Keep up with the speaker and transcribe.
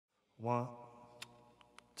1,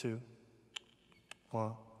 2,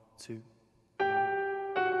 1, 2.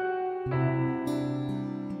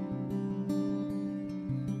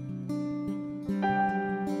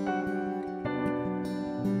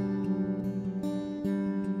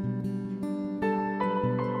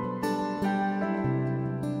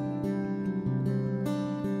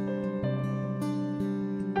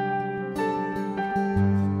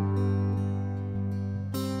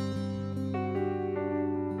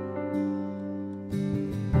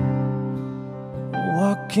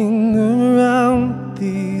 Walking around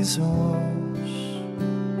these walls,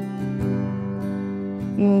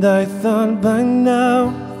 and I thought by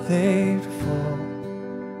now they'd fall,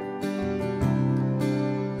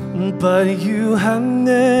 but you have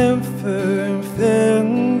never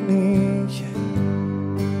failed me yet.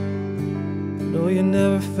 No, you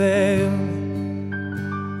never failed me.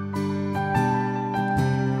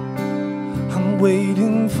 I'm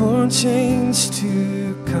waiting for change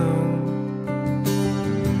to come,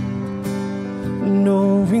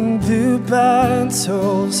 knowing the battles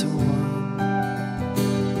are won,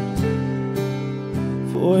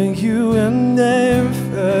 for you have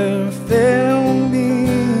never failed me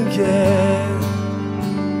yet.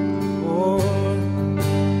 Oh,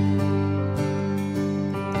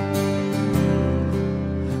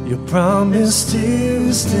 your promise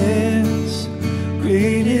still stands.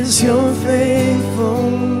 Great is your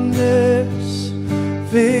faithfulness,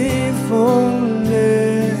 faithfulness.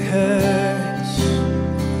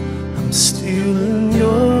 Still in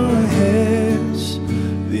your hands,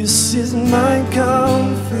 this is my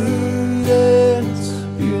confidence.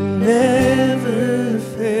 You never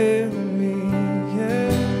fail me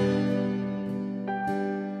yet.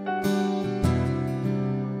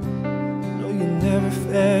 No, you never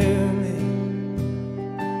fail me.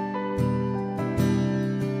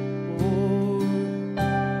 Oh.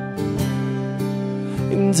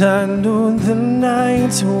 And I know the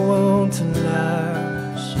night won't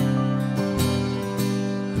last,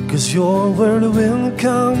 'cause your word will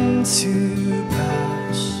come to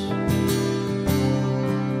pass.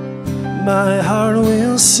 My heart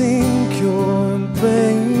will sing your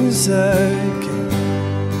praise again.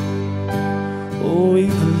 Oh, we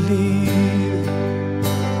believe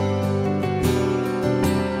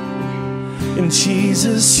in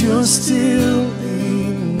Jesus, you're still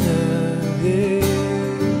enough.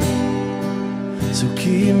 So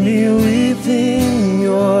keep me within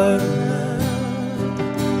your love.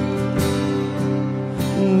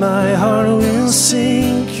 My heart will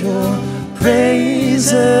sing your praise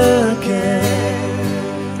again.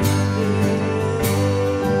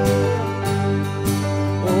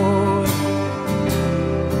 Oh,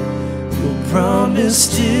 your promise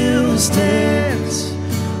still stands.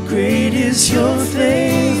 Great is your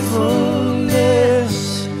faithfulness,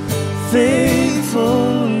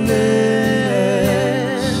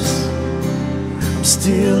 faithfulness. I'm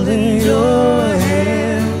still in your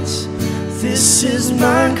hands. This is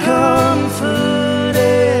my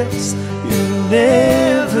confidence. You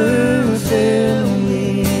never fail me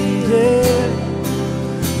yet.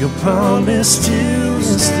 Your promise still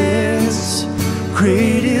stands.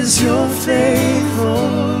 Great is your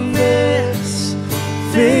faithfulness,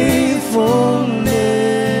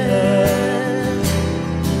 faithfulness.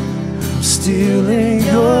 I'm still in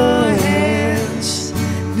your hands.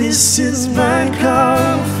 This is my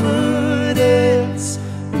confidence.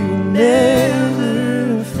 You never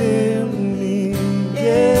fail me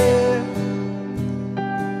yet.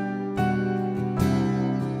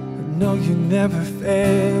 No, you never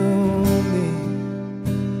fail me,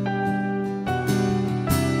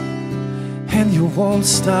 and you won't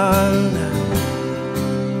start now.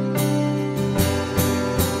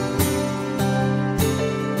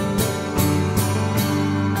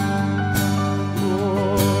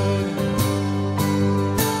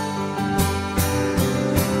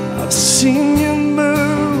 Seen you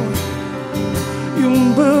move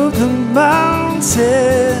the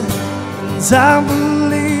mountain, and I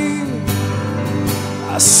believe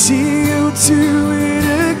I see you do it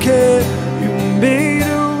again. You made a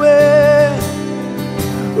way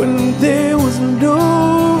when there was no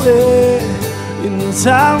way, and I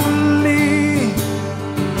believe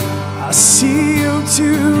I see you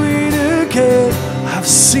do it again. I've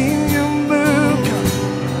seen you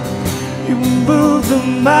move the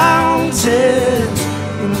mountain,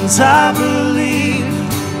 and I believe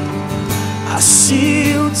I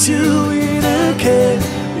see you do it again.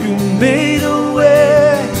 You made a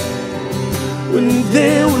way when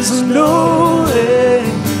there was no way,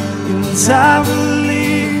 and I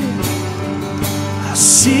believe I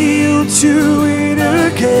see you do it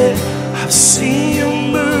again. I've seen you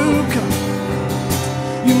move.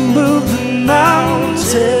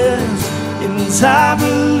 and I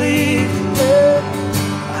believe.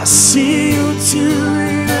 I see you do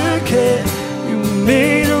it again. You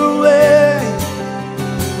made a way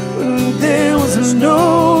when there was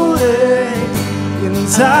no way, and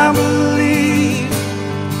I believe.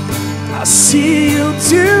 I see you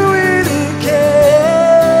do it again.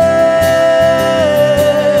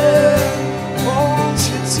 Won't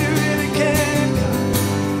you do it again, God?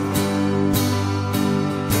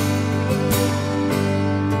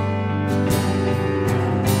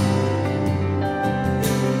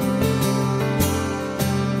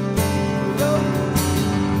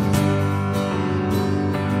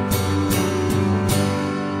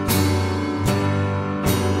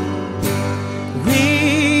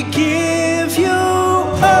 We give you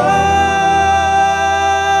all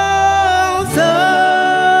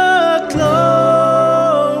the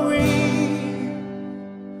glory.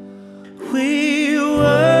 We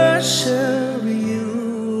worship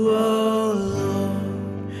you, oh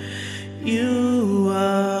Lord. You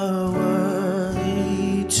are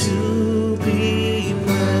worthy to be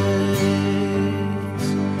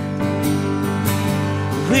praised.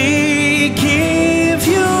 We give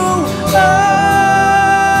you all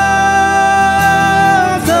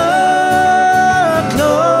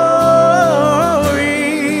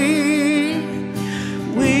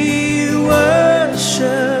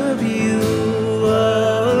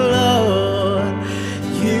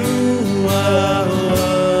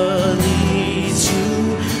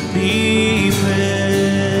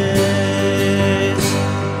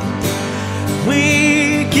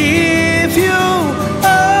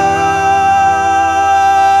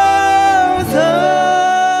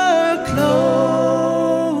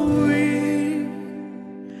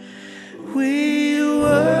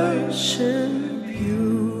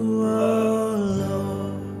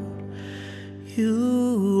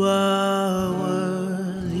you are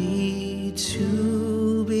worthy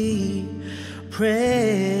to be praised.